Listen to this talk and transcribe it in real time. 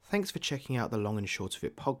Thanks for checking out the Long and Short of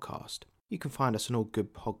It podcast. You can find us on all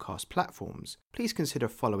good podcast platforms. Please consider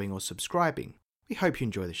following or subscribing. We hope you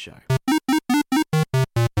enjoy the show.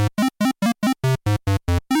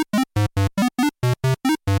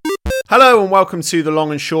 Hello and welcome to The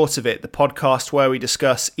Long and Short of It, the podcast where we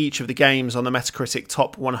discuss each of the games on the MetaCritic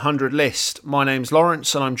Top 100 list. My name's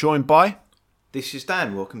Lawrence and I'm joined by... This is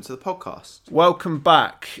Dan. Welcome to the podcast. Welcome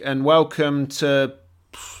back and welcome to,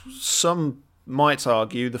 some might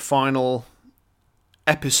argue, the final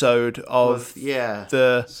episode of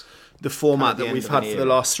the format that we've had for the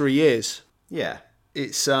last 3 years. Yeah.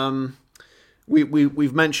 It's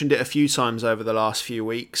we've mentioned it a few times over the last few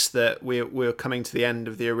weeks that we're coming to the end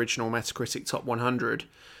of the original MetaCritic Top 100,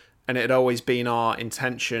 and it had always been our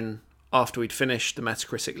intention after we'd finished the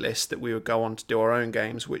MetaCritic list that we would go on to do our own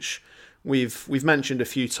games, which we've mentioned a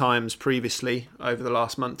few times previously over the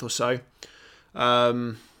last month or so,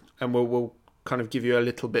 and we'll kind of give you a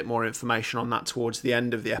little bit more information on that towards the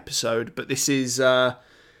end of the episode. But this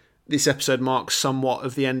episode marks somewhat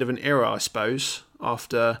of the end of an era, I suppose,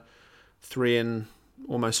 after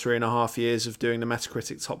almost 3.5 years of doing the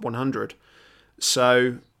MetaCritic Top 100.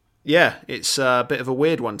 So, yeah, it's a bit of a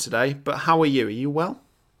weird one today. But how are you? Are you well?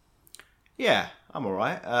 Yeah, I'm all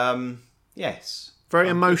right. Yes. Very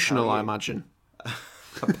emotional, I imagine.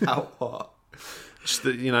 About what? Just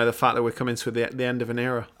the fact that we're coming to the end of an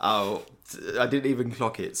era. Oh, I didn't even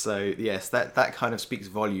clock it. So, yes, that kind of speaks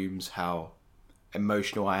volumes how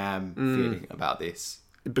emotional I am feeling about this.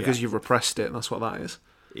 Because you've repressed it, and that's what that is.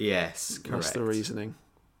 Yes, correct. That's the reasoning.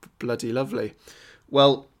 Bloody lovely.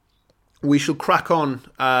 Well, we shall crack on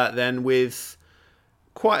then with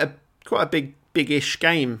quite a big-ish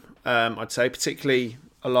game, I'd say, particularly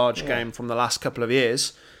a large game from the last couple of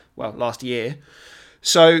years. Well, last year.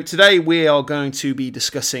 So today we are going to be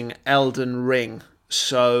discussing Elden Ring.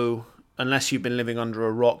 So unless you've been living under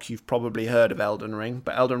a rock, you've probably heard of Elden Ring.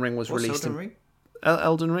 But Elden Ring was released Elden Ring?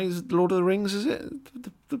 Elden Ring is Lord of the Rings, is it?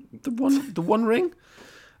 The one ring?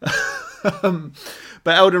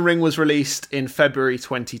 But Elden Ring was released in February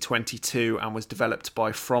 2022 and was developed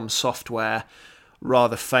by From Software,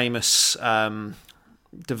 rather famous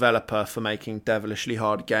developer for making devilishly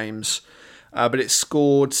hard games. But it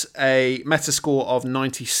scored a Metascore of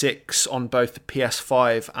 96 on both the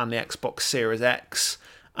PS5 and the Xbox Series X,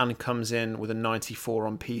 and comes in with a 94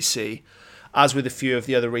 on PC. As with a few of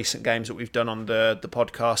the other recent games that we've done on the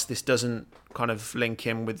podcast, this doesn't kind of link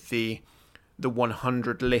in with the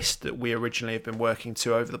 100 list that we originally have been working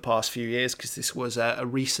to over the past few years, because this was a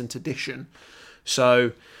recent addition.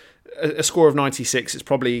 So a score of 96 is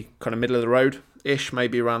probably kind of middle of the road-ish,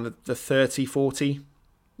 maybe around the 30, 40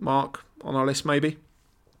 mark on our list, maybe.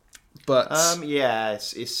 But yeah,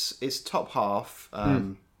 it's top half.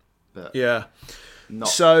 But yeah. Not.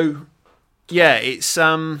 So yeah, it's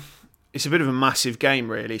a bit of a massive game,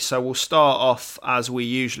 really. So we'll start off as we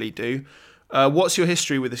usually do. What's your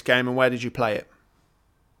history with this game and where did you play it?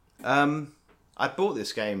 I bought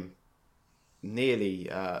this game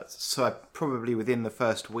probably within the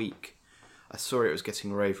first week. I saw it was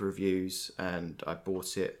getting rave reviews and I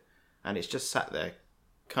bought it, and it's just sat there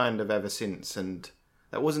kind of ever since. And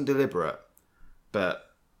that wasn't deliberate,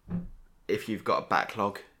 but if you've got a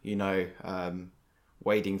backlog,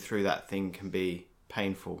 wading through that thing can be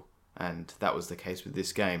painful, and that was the case with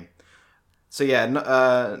this game. So yeah,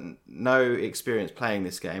 no experience playing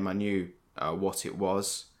this game. I knew what it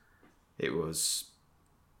was. It was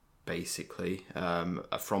basically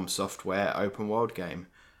a From Software open world game,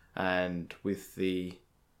 and with the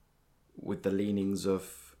leanings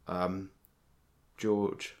of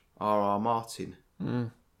George R.R. Martin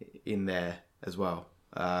in there as well.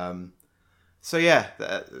 So yeah,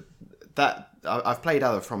 that I've played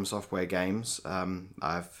other From Software games.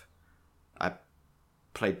 I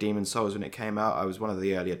played Demon's Souls when it came out. I was one of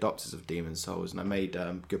the early adopters of Demon's Souls, and I made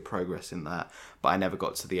good progress in that, but I never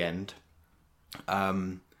got to the end.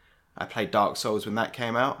 I played Dark Souls when that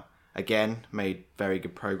came out. Again, made very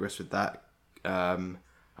good progress with that. I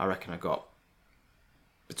reckon I got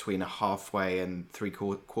between a halfway and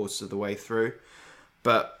 3/4 of the way through,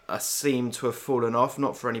 but I seem to have fallen off,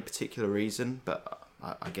 not for any particular reason, but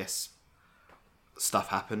I guess stuff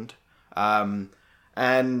happened.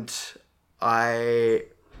 And I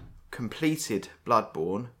completed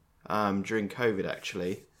Bloodborne during COVID,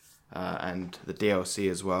 actually, and the DLC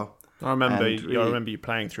as well. I remember you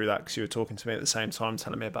playing through that because you were talking to me at the same time,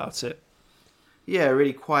 telling me about it. Yeah,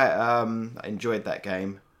 really quite. I enjoyed that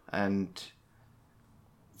game, and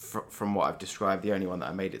from what I've described, the only one that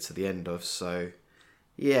I made it to the end of. So,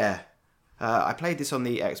 yeah, I played this on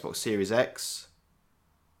the Xbox Series X,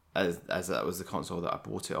 as that was the console that I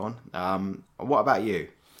bought it on. What about you?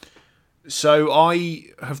 So I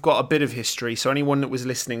have got a bit of history. So anyone that was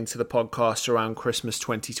listening to the podcast around Christmas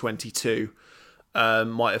 2022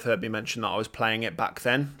 might have heard me mention that I was playing it back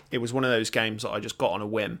then. It was one of those games that I just got on a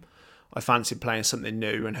whim. I fancied playing something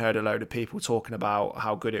new and heard a load of people talking about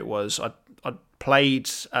how good it was. I played...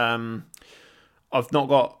 I've not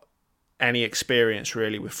got any experience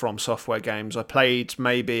really with From Software games. I played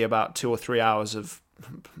maybe about 2 or 3 hours of,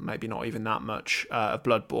 maybe not even that much, of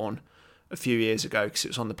Bloodborne a few years ago because it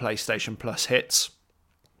was on the PlayStation Plus hits.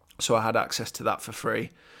 So I had access to that for free.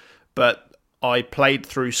 But I played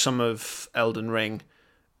through some of Elden Ring,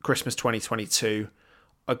 Christmas 2022.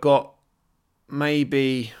 I got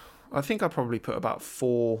maybe, I think I probably put about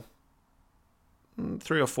 3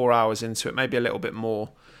 or 4 hours into it, maybe a little bit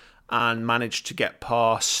more, and managed to get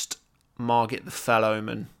past Margit the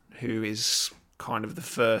Fellowman, who is kind of the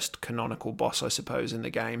first canonical boss, I suppose, in the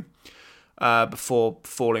game, before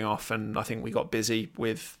falling off. And I think we got busy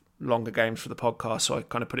with longer games for the podcast, so I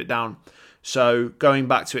kind of put it down. So going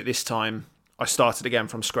back to it this time, I started again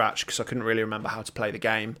from scratch because I couldn't really remember how to play the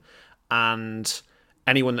game. And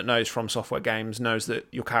anyone that knows From Software games knows that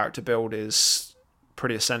your character build is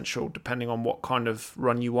pretty essential depending on what kind of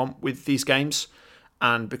run you want with these games.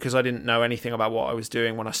 And because I didn't know anything about what I was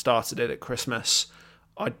doing when I started it at Christmas,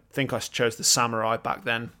 I think I chose the samurai back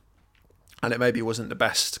then. And it maybe wasn't the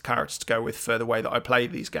best character to go with for the way that I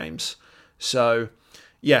played these games. So,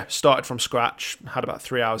 yeah, started from scratch, had about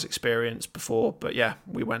 3 hours experience before. But yeah,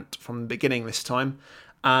 we went from the beginning this time.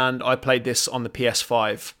 And I played this on the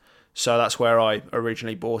PS5. So that's where I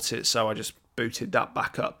originally bought it. So I just booted that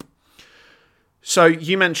back up. So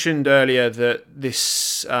you mentioned earlier that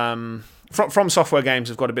this... From Software games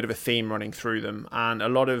have got a bit of a theme running through them, and a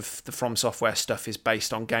lot of the From Software stuff is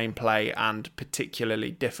based on gameplay and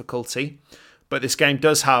particularly difficulty. But this game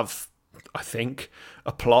does have, I think,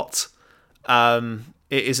 a plot. It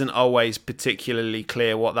isn't always particularly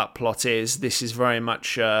clear what that plot is. This is very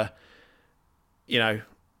much, no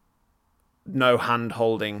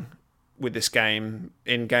hand-holding with this game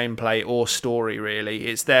in gameplay or story, really.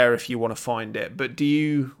 It's there if you want to find it. But do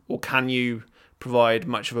you, or can you, provide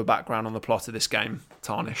much of a background on the plot of this game,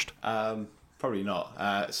 Tarnished? Probably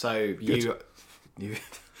not. So you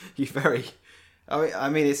very... I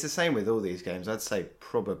mean, it's the same with all these games. I'd say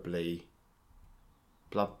probably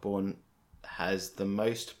Bloodborne has the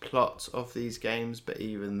most plot of these games, but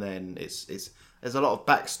even then, it's there's a lot of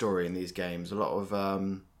backstory in these games, a lot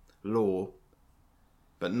of lore,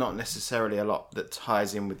 but not necessarily a lot that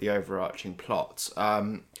ties in with the overarching plot.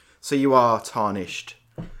 So you are tarnished,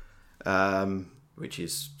 which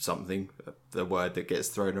is something, the word that gets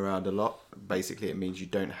thrown around a lot. Basically, it means you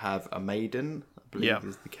don't have a maiden, I believe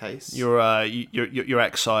is the case. You're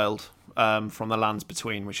exiled from the lands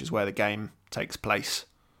between, which is where the game takes place.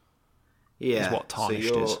 Yeah, is what tarnished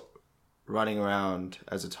so you're is. Running around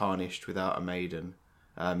as a tarnished without a maiden.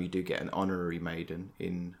 You do get an honorary maiden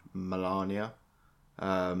in Melania.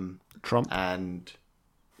 Trump. And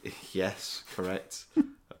yes, correct.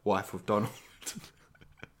 Wife of Donald.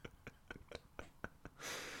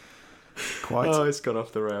 Quite. Oh, it's gone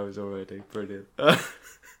off the rails already. Brilliant.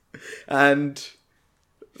 And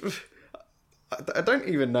I don't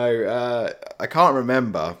even know. I can't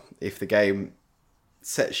remember if the game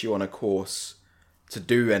sets you on a course to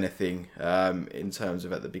do anything in terms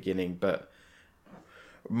of at the beginning, but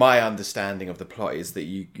my understanding of the plot is that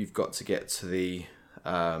you've got to get to the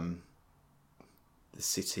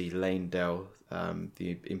city Lanedale,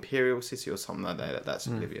 the Imperial City or something like that. That's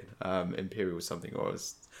Oblivion. Imperial something, or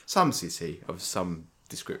some city of some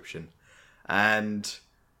description, and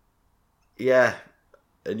yeah,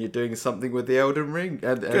 and you're doing something with the Elden Ring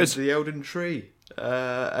and the Elden Tree,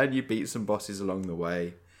 and you beat some bosses along the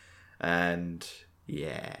way, and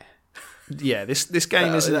yeah, this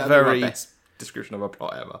game isn't that'd very be my best description of a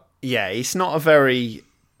plot ever. Yeah, it's not a very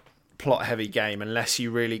plot-heavy game unless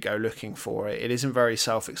you really go looking for it. It isn't very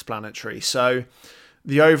self-explanatory. So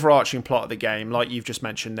the overarching plot of the game, like you've just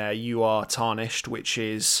mentioned there, you are tarnished, which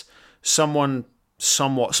is someone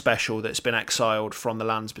somewhat special that's been exiled from the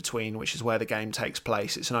lands between, which is where the game takes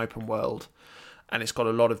place. It's an open world, and it's got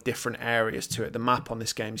a lot of different areas to it. The map on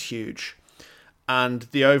this game's huge. And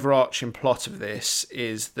the overarching plot of this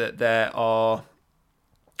is that there are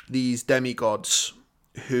these demigods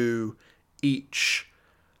who each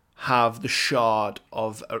have the shard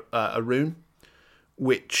of a rune,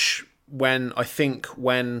 which when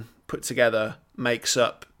put together makes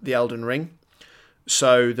up the Elden Ring.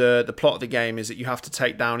 So the plot of the game is that you have to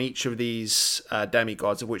take down each of these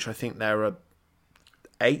demigods, of which I think there are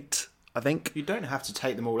 8. I think you don't have to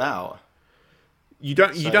take them all out. You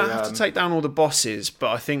don't have to take down all the bosses,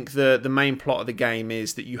 but I think the main plot of the game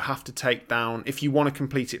is that you have to take down, if you want to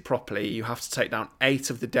complete it properly, you have to take down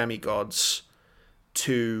 8 of the demigods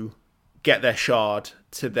to get their shard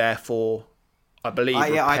to therefore, I believe,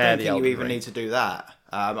 repair the Elden Ring. I don't think you even need to do that.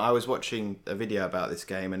 I was watching a video about this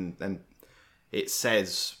game and it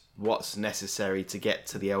says what's necessary to get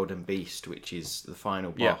to the Elden Beast, which is the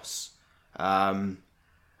final boss. And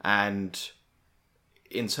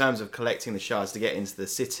in terms of collecting the shards to get into the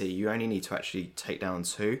city, you only need to actually take down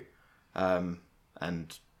 2. And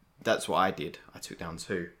that's what I did. I took down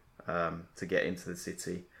 2 to get into the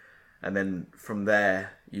city. And then from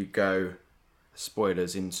there, you go,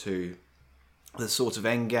 spoilers, into the sort of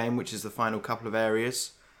end game, which is the final couple of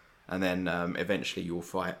areas. And then eventually you'll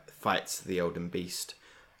fight the Elden Beast.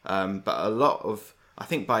 But I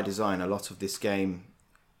think by design, a lot of this game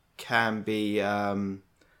can be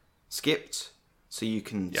skipped. So you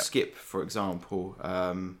can skip, for example,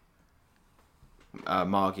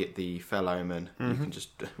 Margit the Fell Omen.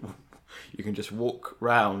 You can just walk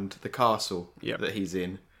round the castle that he's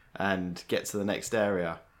in and get to the next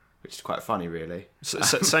area, which is quite funny, really. So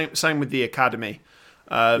same with the academy.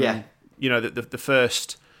 You know, the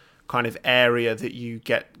first kind of area that you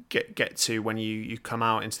get to when you come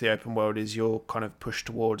out into the open world is you're kind of pushed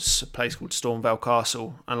towards a place called Stormvale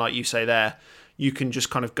Castle, and like you say there, you can just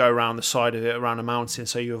kind of go around the side of it, around a mountain,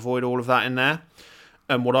 so you avoid all of that in there.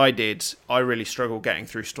 And what I did, I really struggled getting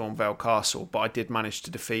through Stormvale Castle, but I did manage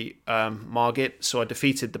to defeat Margit. So I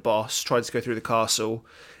defeated the boss, tried to go through the castle.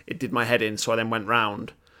 It did my head in, so I then went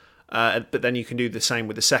round. But then you can do the same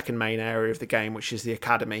with the second main area of the game, which is the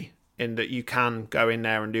academy, in that you can go in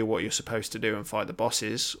there and do what you're supposed to do and fight the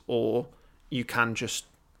bosses, or you can just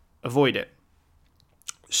avoid it.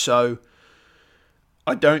 So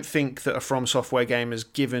I don't think that a From Software game has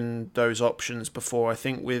given those options before. I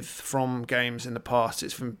think with From games in the past,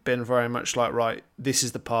 it's been very much like, right, this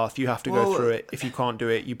is the path, you have to go through it. If you can't do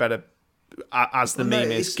it, you better, as the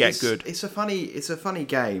meme is, get good. It's a funny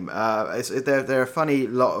game. They're a funny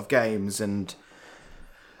lot of games, and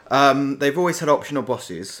they've always had optional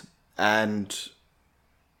bosses, and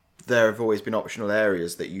there have always been optional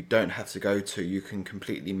areas that you don't have to go to. You can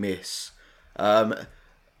completely miss.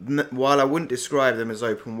 While I wouldn't describe them as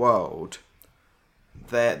open world,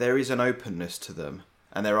 there is an openness to them,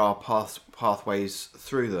 and there are pathways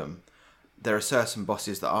through them. There are certain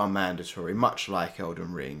bosses that are mandatory, much like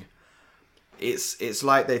Elden Ring. It's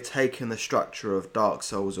like they've taken the structure of Dark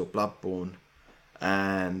Souls or Bloodborne,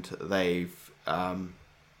 and they've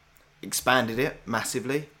expanded it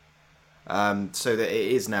massively, so that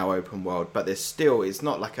it is now open world. But it's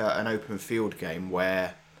not like an open field game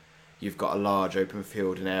where you've got a large open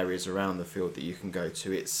field and areas around the field that you can go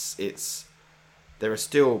to. There are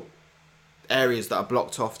still areas that are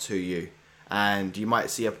blocked off to you, and you might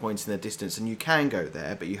see a point in the distance, and you can go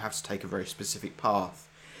there, but you have to take a very specific path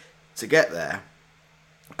to get there.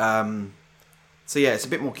 So yeah, it's a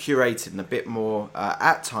bit more curated and a bit more,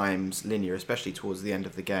 at times, linear, especially towards the end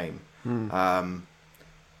of the game.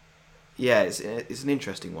 Yeah, it's an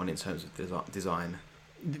interesting one in terms of design.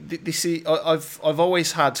 I've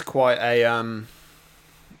always had quite a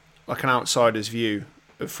like an outsider's view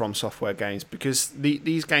of From Software games, because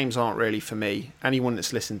these games aren't really for me. Anyone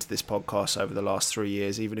that's listened to this podcast over the last 3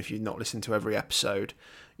 years, even if you've not listened to every episode,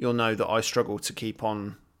 you'll know that I struggle to keep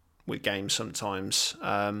on with games sometimes.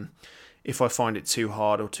 If I find it too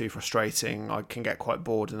hard or too frustrating, I can get quite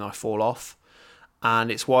bored and I fall off.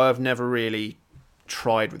 And it's why I've never really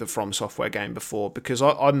tried with a From Software game before, because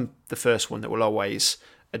I'm the first one that will always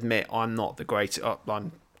admit I'm not the greatest.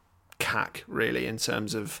 I'm cack, really, in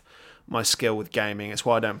terms of my skill with gaming. It's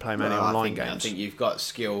why I don't play many online games. I think you've got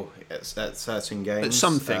skill at certain games. At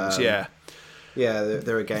some things, yeah. Yeah,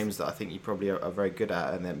 there are games that I think you probably are very good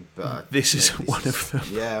at, and then this isn't one of them.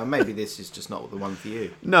 Yeah, maybe this is just not the one for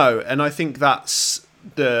you. No, and I think that's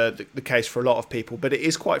the case for a lot of people. But it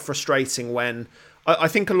is quite frustrating when I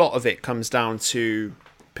think a lot of it comes down to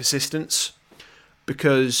persistence.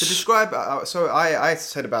 Because to describe, so I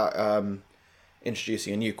said about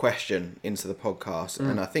introducing a new question into the podcast,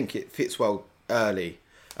 and I think it fits well early.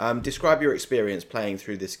 Describe your experience playing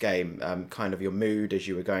through this game, kind of your mood as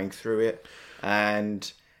you were going through it,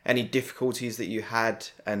 and any difficulties that you had,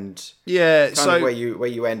 and of where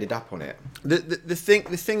you ended up on it. The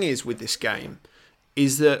thing is with this game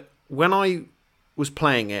is that when I was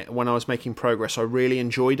playing it, when I was making progress, I really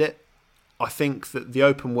enjoyed it. I think that the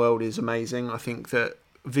open world is amazing. I think that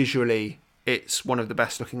visually it's one of the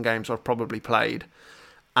best looking games I've probably played.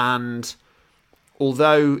 And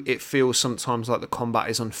although it feels sometimes like the combat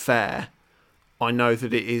is unfair, I know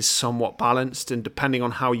that it is somewhat balanced, and depending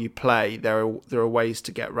on how you play, there are ways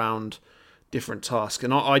to get around different tasks.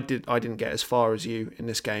 And I didn't get as far as you in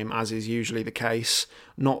this game, as is usually the case.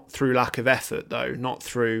 Not through lack of effort, though. Not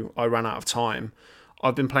through I ran out of time.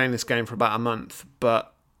 I've been playing this game for about a month,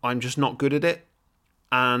 but I'm just not good at it.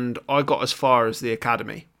 And I got as far as the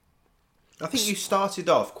academy. I think you started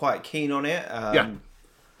off quite keen on it. Yeah.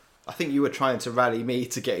 I think you were trying to rally me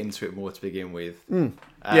to get into it more to begin with.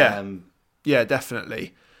 Yeah,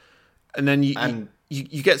 definitely. And then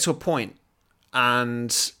you get to a point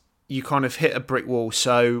and you kind of hit a brick wall.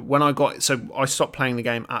 So I stopped playing the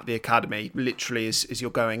game at the academy, literally as you're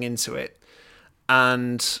going into it.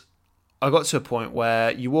 And I got to a point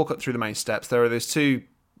where you walk up through the main steps. There are those two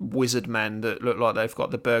wizard men that look like they've got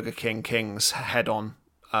the Burger King's head on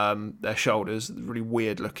their shoulders, really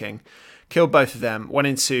weird looking. Killed both of them, went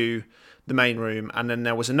into the main room, and then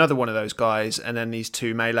there was another one of those guys, and then these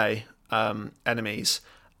two melee enemies.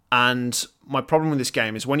 And my problem with this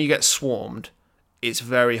game is when you get swarmed, it's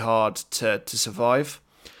very hard to survive.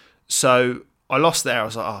 So I lost there. I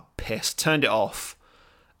was like, oh, pissed. Turned it off.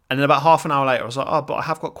 And then about half an hour later, I was like, oh, but I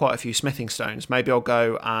have got quite a few smithing stones. Maybe I'll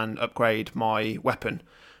go and upgrade my weapon.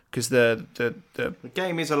 Because the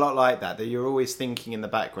game is a lot like that you're always thinking in the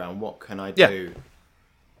background, what can I do?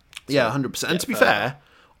 Yeah, 100%. And to be fair,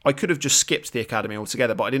 I could have just skipped the academy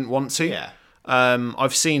altogether, but I didn't want to. Yeah.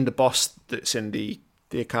 I've seen the boss that's in the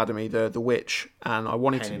academy, the witch, and I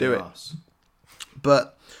wanted to do it.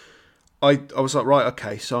 But I was like, right,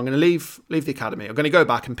 okay, so I'm going to leave the academy. I'm going to go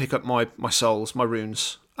back and pick up my souls, my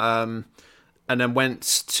runes, and then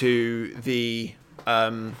went to the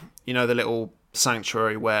the little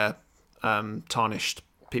sanctuary where tarnished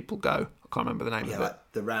people go. I can't remember the name of it.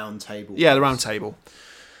 Like the round table. Yeah, the round table.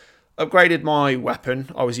 Upgraded my weapon.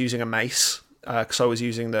 I was using a mace because I was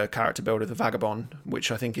using the character builder, the Vagabond,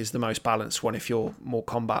 which I think is the most balanced one if you're more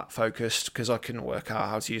combat focused, because I couldn't work out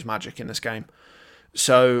how to use magic in this game.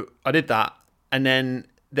 So I did that, and then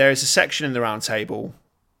there is a section in the round table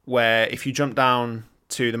where if you jump down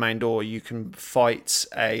to the main door, you can fight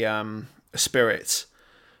a spirit.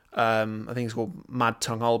 I think it's called Mad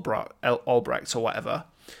Tongue Albrecht or whatever.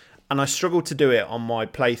 And I struggled to do it on my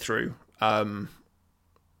playthrough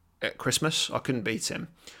at Christmas. I couldn't beat him.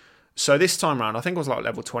 So this time around, I think I was like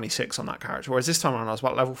level 26 on that character, whereas this time around I was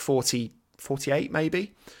about level 40, 48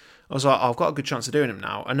 maybe. I was like, oh, I've got a good chance of doing him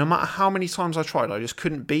now. And no matter how many times I tried, I just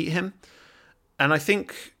couldn't beat him. And I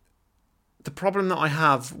think the problem that I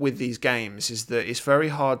have with these games is that it's very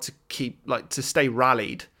hard to stay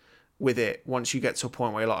rallied with it once you get to a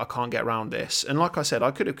point where you're like, I can't get around this. And like I said,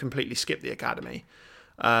 I could have completely skipped the academy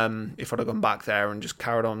if I'd have gone back there and just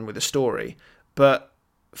carried on with the story. But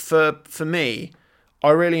for me, I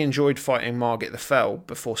really enjoyed fighting Margit the Fell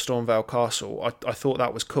before Stormvale Castle. I thought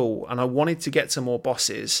that was cool, and I wanted to get to more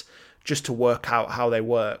bosses just to work out how they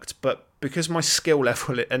worked. But because my skill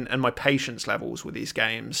level and my patience levels with these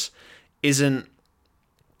games isn't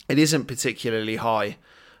particularly high,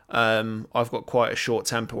 I've got quite a short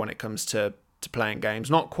temper when it comes to playing games.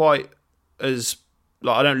 Not quite as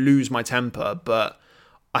I don't lose my temper, but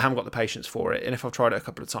I haven't got the patience for it. And if I've tried it a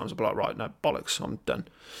couple of times, I'll be like, right, no, bollocks, I'm done.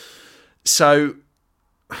 So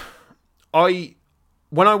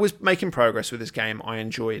when I was making progress with this game, I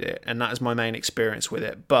enjoyed it, and that is my main experience with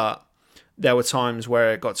it. But there were times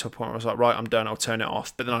where it got to a point where I was like, right, I'm done, I'll turn it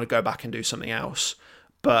off. But then I'd go back and do something else.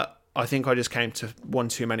 But I think I just came to one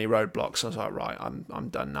too many roadblocks. I was like, right, I'm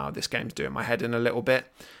done now. This game's doing my head in a little bit.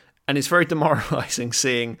 And it's very demoralising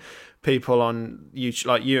seeing people on YouTube,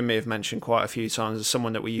 like you and me have mentioned quite a few times, as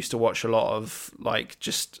someone that we used to watch a lot of, like,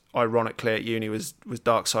 just ironically at uni was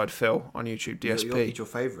Darkside Phil on YouTube, DSP. He's your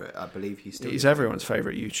favourite, I believe he's everyone's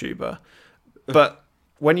favourite YouTuber. But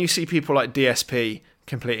when you see people like DSP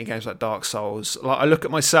completing games like Dark Souls, like, I look at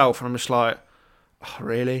myself and I'm just like, oh,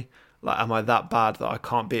 really? Like, am I that bad that I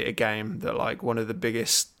can't beat a game that, like, one of the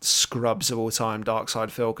biggest scrubs of all time, Darkside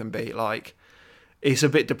Phil, can beat? Like, it's a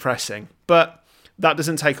bit depressing. But that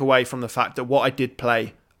doesn't take away from the fact that what I did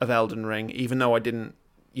play of Elden Ring, even though I didn't,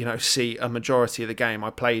 see a majority of the game,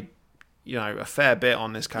 I played, a fair bit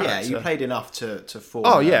on this character. Yeah, you played enough to form.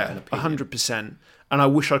 Oh yeah, 100%. And I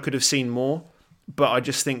wish I could have seen more, but I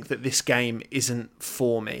just think that this game isn't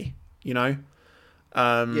for me. Yeah.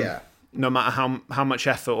 No matter how much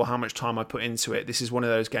effort or how much time I put into it, this is one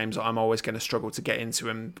of those games that I'm always going to struggle to get into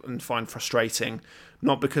and find frustrating,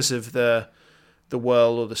 not because of the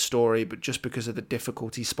world or the story, but just because of the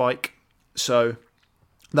difficulty spike. So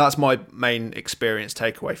that's my main experience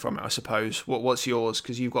takeaway from it, I suppose. What's yours?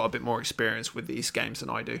 Because you've got a bit more experience with these games than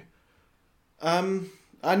I do.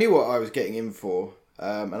 I knew what I was getting in for,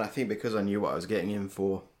 and I think because I knew what I was getting in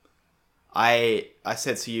for, I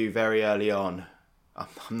said to you very early on,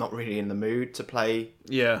 I'm not really in the mood to play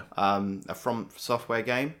a From Software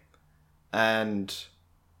game, and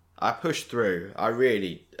I pushed through. I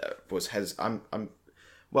really I'm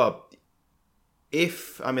well.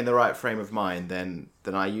 If I'm in the right frame of mind, then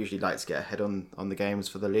I usually like to get ahead on the games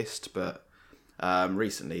for the list. But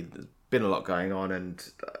recently, there's been a lot going on, and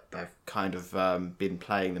I've kind of been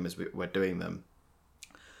playing them as we're doing them.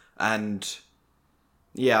 And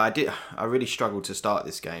yeah, I really struggled to start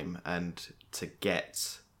this game and to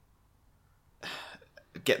get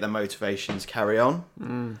the motivations carry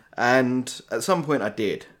on. And at some point, I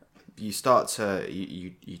did. You start to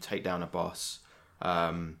you take down a boss.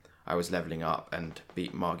 I was leveling up and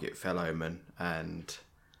beat Margit Felloman, and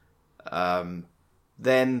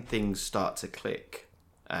then things start to click,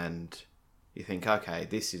 and you think, okay,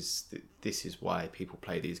 this is why people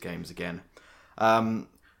play these games again.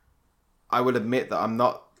 I will admit that I'm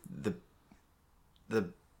not the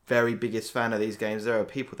very biggest fan of these games. There are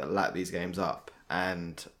people that lap these games up,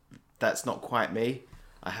 and that's not quite me.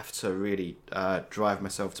 I have to really drive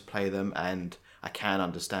myself to play them, and I can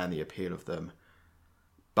understand the appeal of them.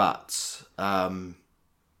 But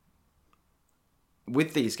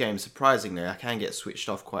with these games, surprisingly, I can get switched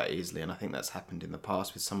off quite easily, and I think that's happened in the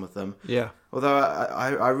past with some of them. Yeah. Although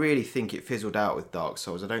I really think it fizzled out with Dark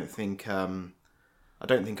Souls. I don't think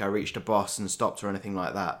I reached a boss and stopped or anything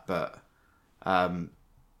like that. But and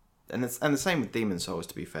the same with Demon Souls,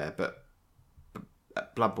 to be fair. But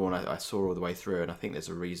Bloodborne, I saw all the way through, and I think there's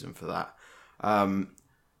a reason for that.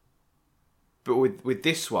 But with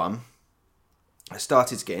this one, I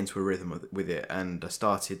started to get into a rhythm with it, and I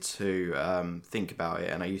started to think about it,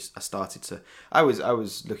 and I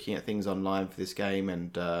was looking at things online for this game,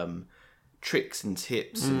 and tricks and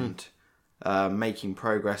tips and making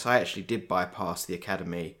progress. I actually did bypass the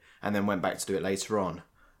academy and then went back to do it later on,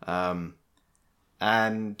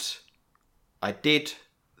 and I did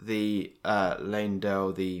the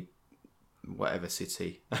Leyndell, the whatever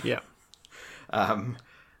city. Yeah.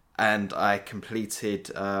 And I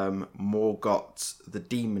completed Morgott the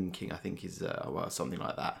Demon King, I think is something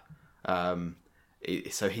like that.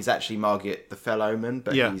 So he's actually Margit the Fell Omen,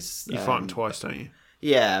 but he's you fight him twice, don't you?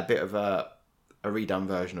 Yeah, a bit of a redone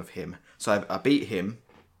version of him. So I beat him.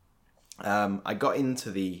 I got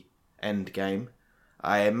into the end game.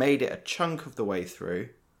 I made it a chunk of the way through,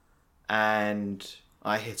 and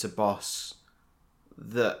I hit a boss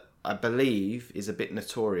that I believe is a bit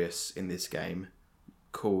notorious in this game,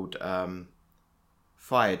 called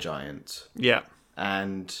Fire Giant. Yeah.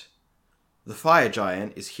 And the Fire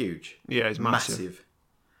Giant is huge. Yeah, it's massive.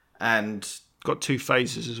 And got 2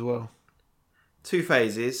 phases as well. 2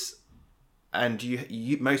 phases, and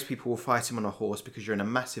you most people will fight him on a horse because you're in a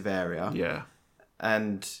massive area. Yeah.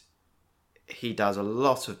 And he does a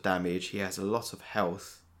lot of damage. He has a lot of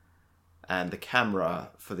health, and the camera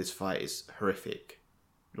for this fight is horrific.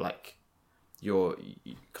 Like, you're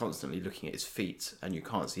constantly looking at his feet and you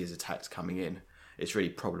can't see his attacks coming in. It's really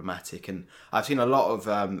problematic. And I've seen a lot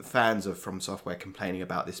of fans of From Software complaining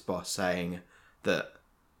about this boss, saying that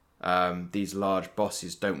these large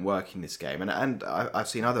bosses don't work in this game. And I've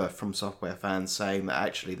seen other From Software fans saying that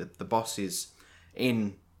actually the bosses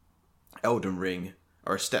in Elden Ring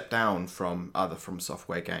are a step down from other From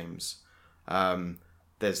Software games.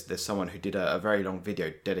 There's someone who did a very long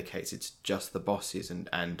video dedicated to just the bosses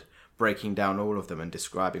and breaking down all of them and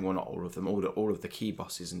describing, well, not all of them, all of the key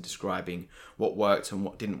bosses, and describing what worked and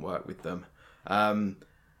what didn't work with them.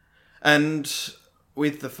 And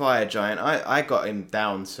with the Fire Giant, I got him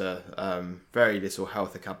down to very little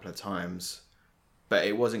health a couple of times, but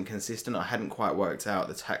it wasn't consistent. I hadn't quite worked out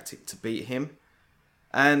the tactic to beat him,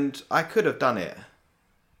 and I could have done it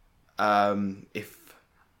if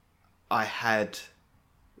I had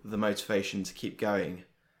the motivation to keep going.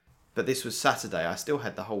 But this was Saturday. I still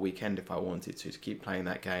had the whole weekend if I wanted to keep playing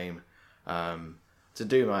that game, to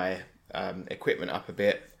do my equipment up a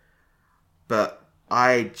bit. But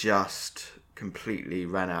I just completely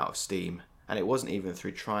ran out of steam. And it wasn't even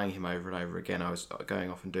through trying him over and over again. I was going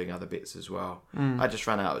off and doing other bits as well. I just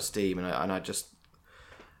ran out of steam, and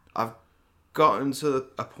I've gotten to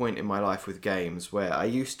a point in my life with games where I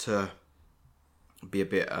used to be a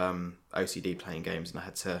bit OCD playing games, and I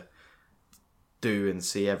had to do and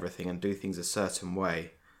see everything and do things a certain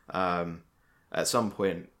way. At some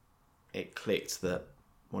point, it clicked that,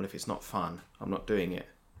 well, if it's not fun, I'm not doing it.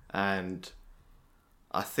 And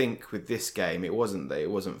I think with this game, it wasn't that it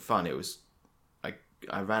wasn't fun. It was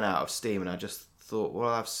I ran out of steam, and I just thought, well,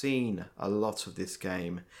 I've seen a lot of this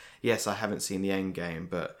game. Yes, I haven't seen the end game,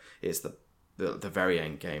 but it's the very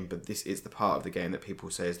end game. But this is the part of the game that people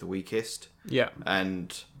say is the weakest. Yeah.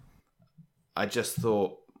 And I just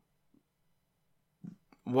thought,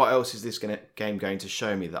 what else is this game going to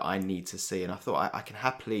show me that I need to see? And I thought I can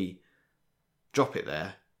happily drop it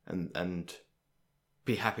there and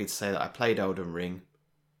be happy to say that I played Elden Ring,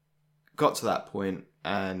 got to that point,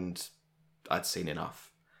 and I'd seen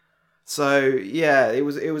enough. So yeah, it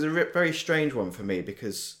was a very strange one for me,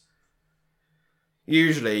 because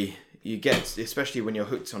usually you get, especially when you're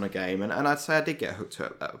hooked on a game, and I'd say I did get hooked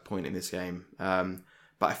at a point in this game, but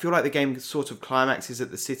I feel like the game sort of climaxes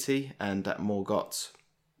at the city and at Morgott.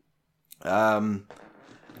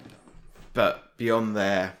 But beyond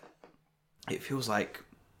there, it feels like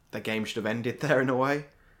the game should have ended there in a way,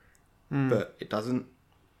 but it doesn't.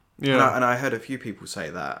 Yeah, and I heard a few people say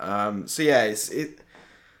that. So yeah,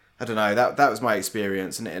 I don't know. That was my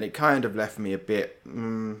experience, and it kind of left me a bit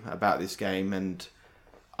about this game, and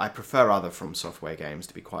I prefer other From Software games,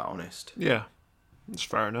 to be quite honest. Yeah, that's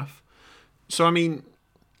fair enough. So I mean,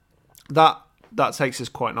 that takes us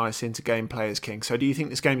quite nicely into gameplay as King. So do you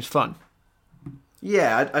think this game's fun?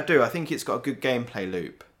 Yeah, I do. I think it's got a good gameplay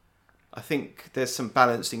loop. I think there's some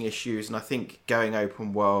balancing issues, and I think going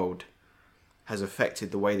open world has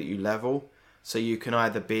affected the way that you level. So you can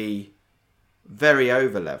either be very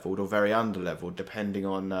over-leveled or very under-leveled, depending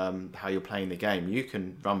on how you're playing the game. You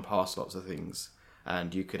can run past lots of things,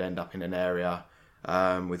 and you could end up in an area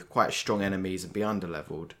with quite strong enemies and be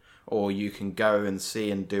under-leveled. Or you can go and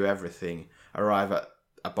see and do everything, arrive at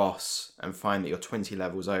a boss and find that you're 20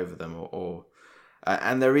 levels over them,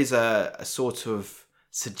 and there is a sort of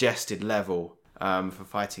suggested level for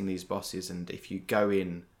fighting these bosses, and if you go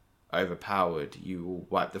in overpowered, you will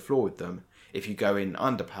wipe the floor with them. If you go in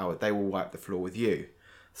underpowered, they will wipe the floor with you.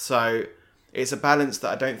 So it's a balance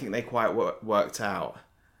that I don't think they quite worked out,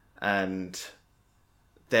 and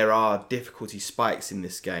there are difficulty spikes in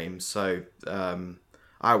this game. So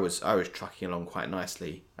I was trucking along quite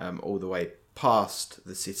nicely all the way past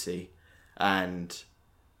the city, and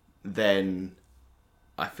then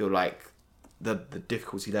I feel like the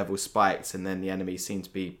difficulty level spiked, and then the enemies seemed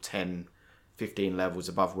to be 10, 15 levels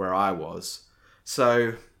above where I was.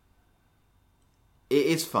 So it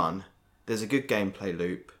is fun. There's a good gameplay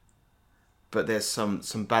loop, but there's some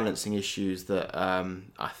balancing issues that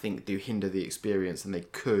I think do hinder the experience, and they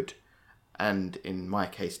could, and in my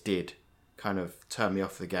case did, kind of turn me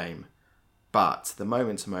off the game. But the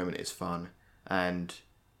moment to moment is fun, and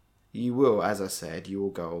you will, as I said, you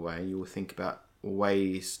will go away and you will think about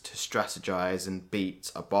ways to strategize and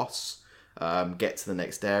beat a boss, get to the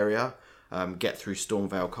next area, get through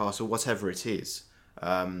Stormvale Castle, whatever it is.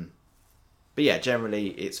 But yeah, generally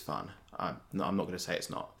it's fun. I'm not going to say it's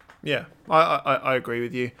not. Yeah, I agree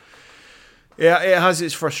with you. Yeah, it has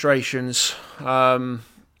its frustrations, and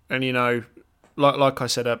you know, like I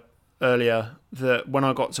said earlier, that when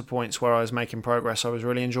I got to points where I was making progress, I was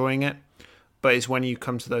really enjoying it. But it's when you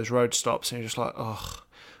come to those road stops and you're just like, ugh.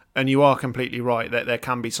 And you are completely right that there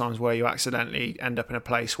can be times where you accidentally end up in a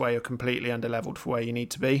place where you're completely underleveled for where you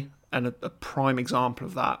need to be. And a prime example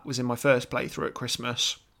of that was in my first playthrough at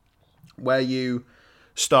Christmas, where you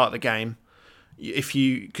start the game.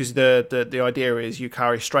 Because the idea is you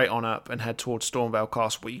carry straight on up and head towards Stormvale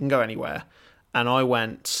Castle, but you can go anywhere. And I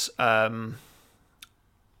went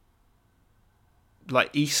like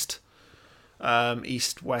east,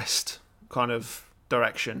 west kind of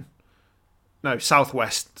direction. No,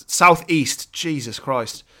 southeast. Jesus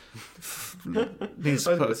Christ! Needs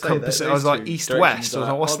to put a compass. I was like east west. I was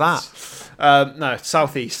like, what's that? No,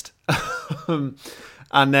 southeast. And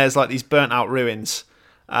there's like these burnt out ruins,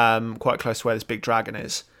 quite close to where this big dragon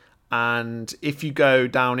is. And if you go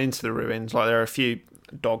down into the ruins, like there are a few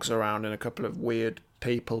dogs around and a couple of weird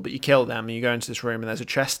people, but you kill them and you go into this room and there's a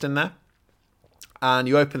chest in there. And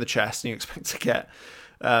you open the chest and you expect to get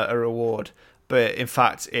a reward. But in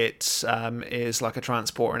fact, it is like a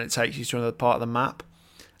transporter and it takes you to another part of the map.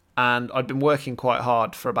 And I'd been working quite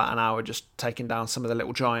hard for about an hour just taking down some of the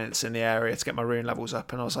little giants in the area to get my rune levels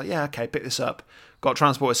up. And I was like, yeah, okay, pick this up. Got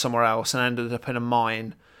transported somewhere else and ended up in a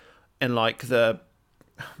mine in like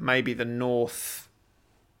maybe the northeast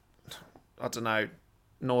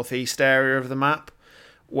area of the map,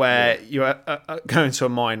 where you're going to a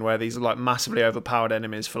mine where these are like massively overpowered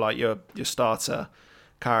enemies for like your starter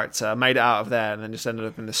character. Made it out of there and then just ended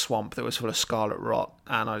up in this swamp that was full of scarlet rot,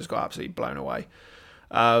 and I just got absolutely blown away.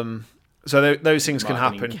 So those things can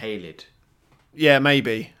happen. Caled. Yeah,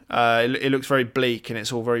 maybe. It looks very bleak and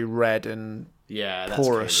it's all very red and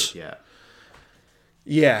porous. Caled,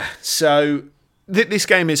 yeah. So this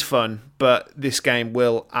game is fun, but this game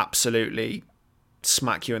will absolutely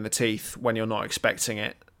smack you in the teeth when you're not expecting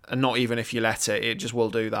it, and not even if you let it. It just will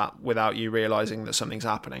do that without you realising that something's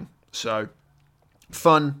happening. So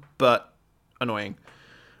fun, but annoying.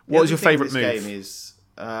 What was your favourite move? This game is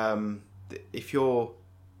if you're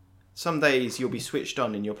some days you'll be switched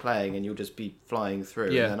on and you're playing and you'll just be flying through,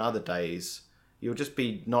 and then other days you'll just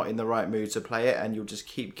be not in the right mood to play it and you'll just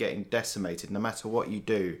keep getting decimated no matter what you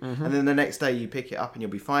do. And then the next day you pick it up and you'll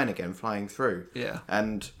be fine again flying through.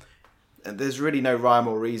 And there's really no rhyme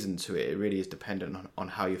or reason to it. It really is dependent on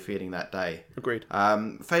how you're feeling that day. Agreed.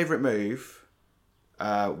 Favourite move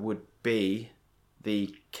would be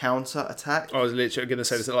the counter attack. I was literally going to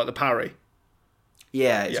say, is it like the parry?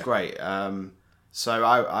 Yeah, it's great. So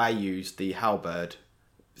I used the halberd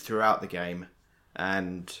throughout the game,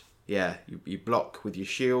 and you block with your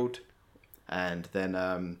shield, and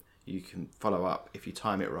then you can follow up if you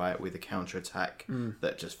time it right with a counter attack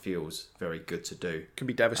that just feels very good to do. Can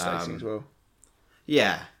be devastating as well.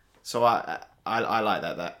 Yeah, so I like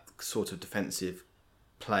that sort of defensive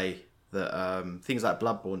play that things like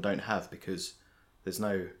Bloodborne don't have, because there's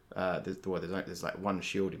like one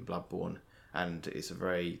shield in Bloodborne, and it's a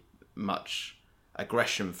very much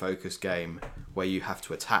aggression focused game where you have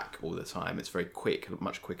to attack all the time. It's very quick,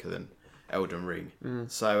 much quicker than Elden Ring.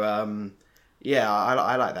 So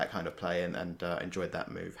I like that kind of play and enjoyed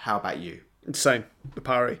that move. How about you? Same, the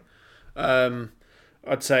parry.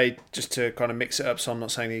 I'd say, just to kind of mix it up, so I'm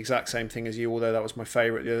not saying the exact same thing as you, although that was my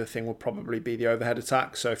favourite. The other thing would probably be the overhead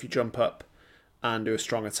attack. So if you jump up and do a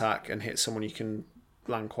strong attack and hit someone, you can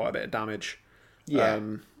land quite a bit of damage.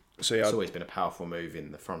 So it's always been a powerful move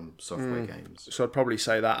in the From Software games. So I'd probably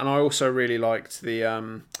say that. And I also really liked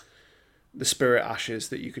the spirit ashes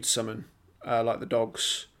that you could summon, like the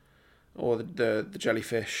dogs or the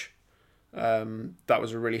jellyfish. That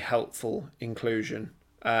was a really helpful inclusion.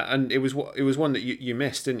 And it was one that you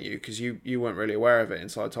missed, didn't you? Because you weren't really aware of it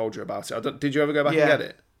until I told you about it. Did you ever go back and get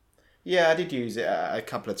it? Yeah, I did use it a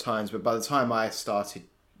couple of times, but by the time I started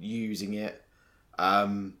using it,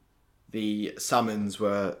 the summons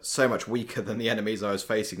were so much weaker than the enemies I was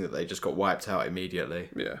facing that they just got wiped out immediately.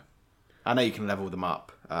 Yeah. I know you can level them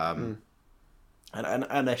up. And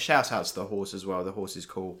a shout out to the horse as well. The horse is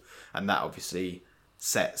cool. And that obviously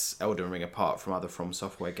sets Elden Ring apart from other From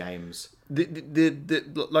Software games.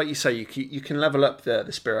 Like you say, you can level up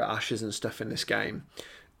the spirit ashes and stuff in this game,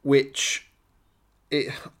 which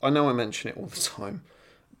I know I mention it all the time,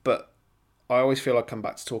 but I always feel I come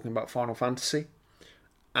back to talking about Final Fantasy.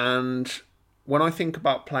 And when I think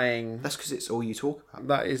about playing... That's because it's all you talk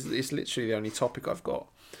about. It's literally the only topic I've got.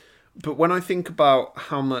 But when I think about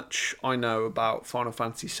how much I know about Final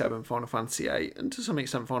Fantasy 7, Final Fantasy 8, and to some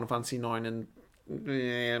extent Final Fantasy 9 and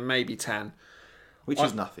maybe 10... Which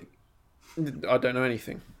is nothing. I don't know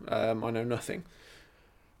anything. I know nothing.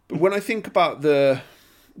 But when I think about the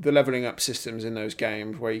leveling up systems in those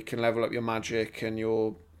games, where you can level up your magic and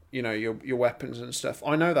your weapons and stuff,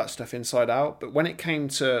 I know that stuff inside out. But when it came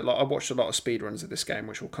to, like, I watched a lot of speedruns of this game,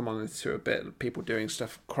 which we'll come on into a bit, people doing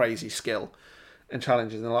stuff, crazy skill and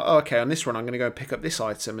challenges, and they're like, oh, okay, on this run I'm going to go pick up this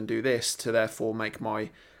item and do this to therefore make my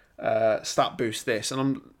stat boost this. And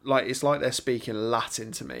I'm like, it's like they're speaking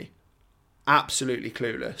Latin to me. Absolutely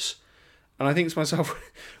clueless. And I think to myself,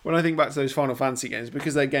 when I think back to those Final Fantasy games,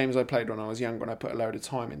 because they're games I played when I was young, when I put a load of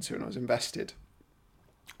time into and I was invested,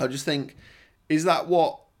 I just think, is that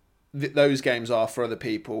what those games are for other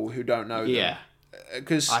people who don't know them? Yeah.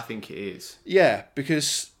 Because I think it is. Yeah,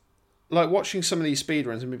 because like watching some of these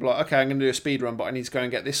speedruns and people are like, okay, I'm going to do a speedrun, but I need to go and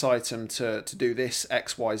get this item to do this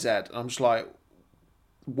X, Y, Z. And I'm just like,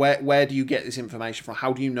 where do you get this information from?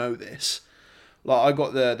 How do you know this? Like, I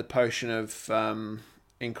got the potion of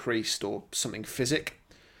increased or something physic,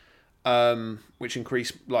 which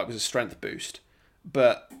increased, like, was a strength boost.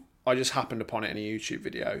 But I just happened upon it in a YouTube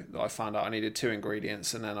video that I found out I needed 2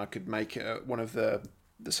 ingredients and then I could make it at one of the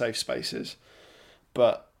safe spaces.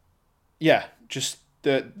 But yeah, just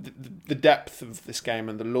the depth of this game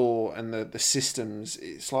and the lore and the systems,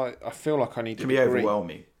 it's like, I feel like I need to be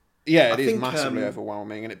overwhelming. Yeah, it is massively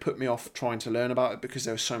overwhelming, and it put me off trying to learn about it because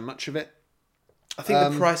there was so much of it. I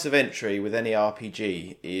think the price of entry with any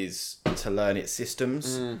RPG is to learn its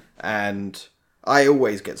systems, and I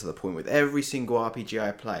always get to the point with every single RPG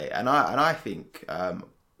I play, and I think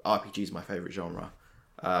RPG is my favourite genre.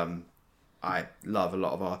 I love a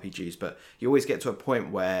lot of RPGs, but you always get to a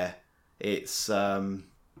point where it's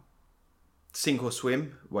sink or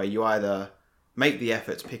swim, where you either make the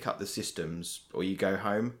effort to pick up the systems or you go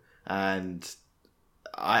home. And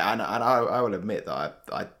I will admit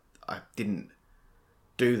that I didn't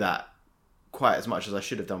do that quite as much as I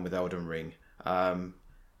should have done with Elden Ring.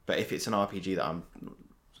 But if it's an RPG that I'm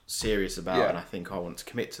serious about and I think I want to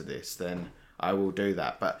commit to this, then I will do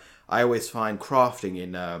that. But I always find crafting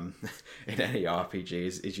in in any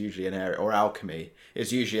RPG is usually an area, or alchemy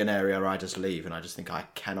is usually an area where I just leave and I just think I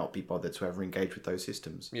cannot be bothered to ever engage with those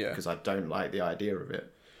systems because I don't like the idea of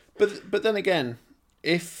it. But then again,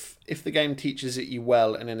 if the game teaches it you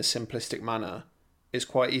well and in a simplistic manner, it's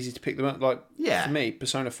quite easy to pick them up. Like for me,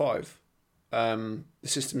 Persona 5, the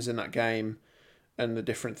systems in that game and the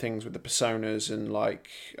different things with the personas and like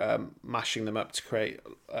mashing them up to create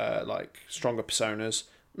like stronger personas,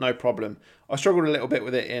 no problem. I struggled a little bit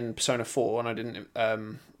with it in Persona 4 and I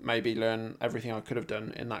didn't maybe learn everything I could have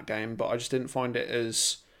done in that game, but I just didn't find it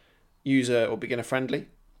as user or beginner friendly.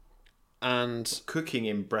 And cooking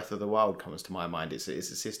in Breath of the Wild comes to my mind. It's a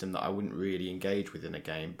system that I wouldn't really engage with in a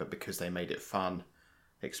game, but because they made it fun,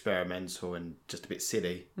 experimental, and just a bit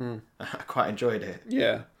silly, I quite enjoyed it.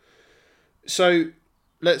 Yeah. So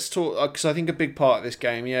let's talk, because I think a big part of this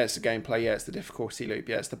game, it's the gameplay, it's the difficulty loop,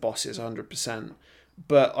 it's the bosses 100%.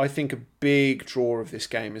 But I think a big draw of this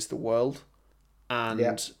game is the world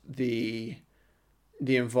and the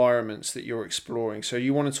environments that you're exploring. So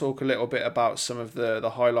you want to talk a little bit about some of the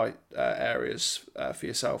highlight areas for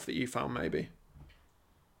yourself that you found maybe?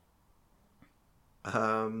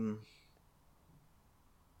 I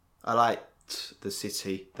liked the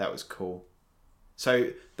city. That was cool.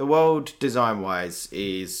 So the world design-wise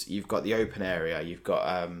is you've got the open area. You've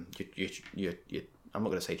got you I'm not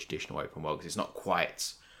going to say traditional open world because it's not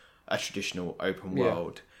quite a traditional open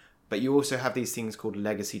world. But you also have these things called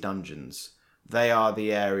legacy dungeons. They are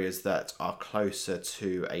the areas that are closer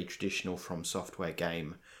to a traditional From Software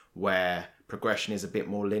game where progression is a bit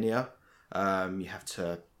more linear. You have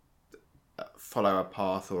to follow a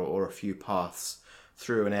path or a few paths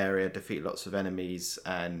through an area, defeat lots of enemies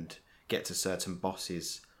and get to certain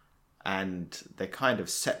bosses. And they're kind of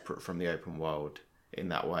separate from the open world in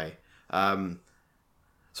that way.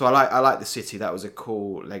 So I like the city. That was a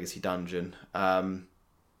cool legacy dungeon.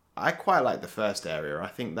 I quite like the first area. I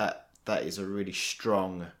think that is a really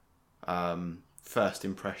strong first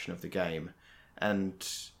impression of the game. And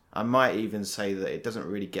I might even say that it doesn't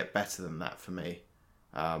really get better than that for me.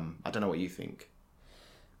 I don't know what you think.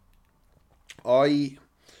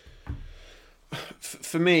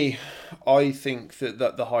 For me, I think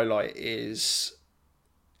that the highlight is...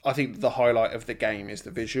 I think the highlight of the game is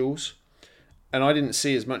the visuals. And I didn't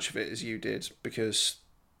see as much of it as you did because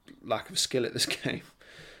lack of skill at this game.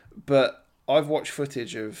 But I've watched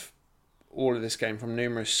footage of all of this game from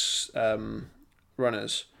numerous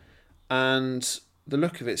runners, and the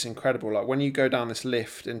look of it's incredible. Like when you go down this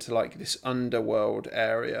lift into like this underworld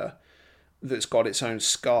area that's got its own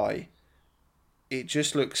sky, it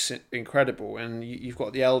just looks incredible. And you've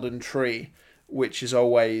got the Elden Tree, which is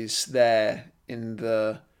always there in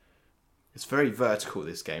the... It's very vertical,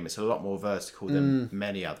 this game. It's a lot more vertical than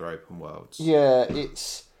many other open worlds. Yeah,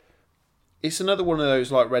 it's another one of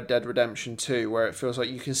those like Red Dead Redemption 2 where it feels like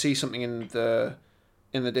you can see something in the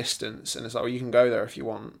distance and it's like, well, you can go there if you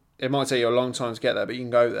want. It might take you a long time to get there, but you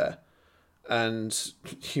can go there. And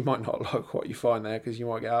you might not like what you find there because you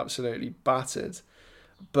might get absolutely battered.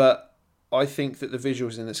 But I think that the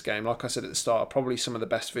visuals in this game, like I said at the start, are probably some of the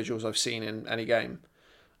best visuals I've seen in any game.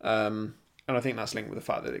 And I think that's linked with the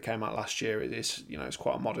fact that it came out last year. It's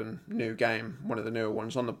quite a modern new game, one of the newer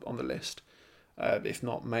ones on the list, if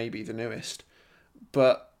not maybe the newest.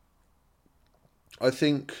 But I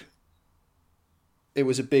think it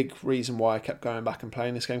was a big reason why I kept going back and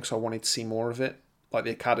playing this game because I wanted to see more of it. Like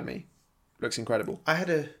the Academy looks incredible. I had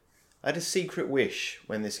a secret wish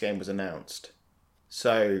when this game was announced.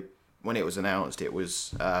 So when it was announced, it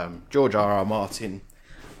was George R.R. Martin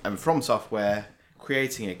and From Software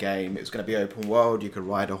creating a game. It was going to be open world. You could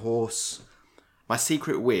ride a horse. My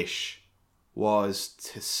secret wish was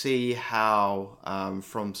to see how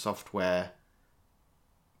From Software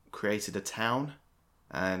created a town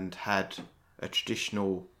and had a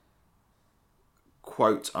traditional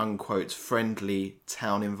quote unquote friendly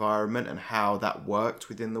town environment and how that worked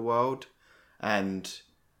within the world. And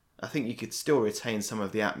I think you could still retain some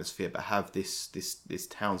of the atmosphere but have this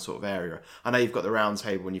town sort of area. I know you've got the round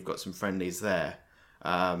table and you've got some friendlies there.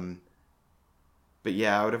 But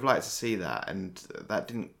yeah, I would have liked to see that, and that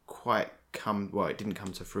didn't quite come... Well, it didn't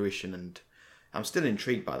come to fruition, and I'm still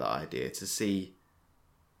intrigued by that idea to see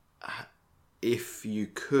if you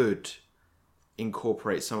could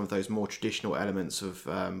incorporate some of those more traditional elements of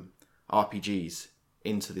RPGs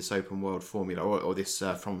into this open world formula or this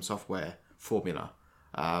From Software formula.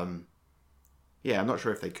 Yeah, I'm not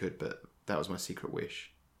sure if they could, but that was my secret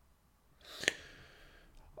wish.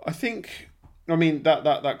 I think... I mean,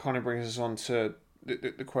 that kind of brings us on to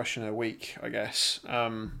the question of the week, I guess.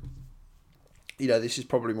 this is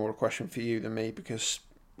probably more a question for you than me, because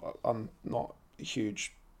I'm not a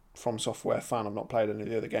huge From Software fan. I've not played any of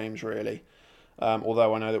the other games really.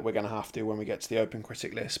 Although I know that we're going to have to when we get to the Open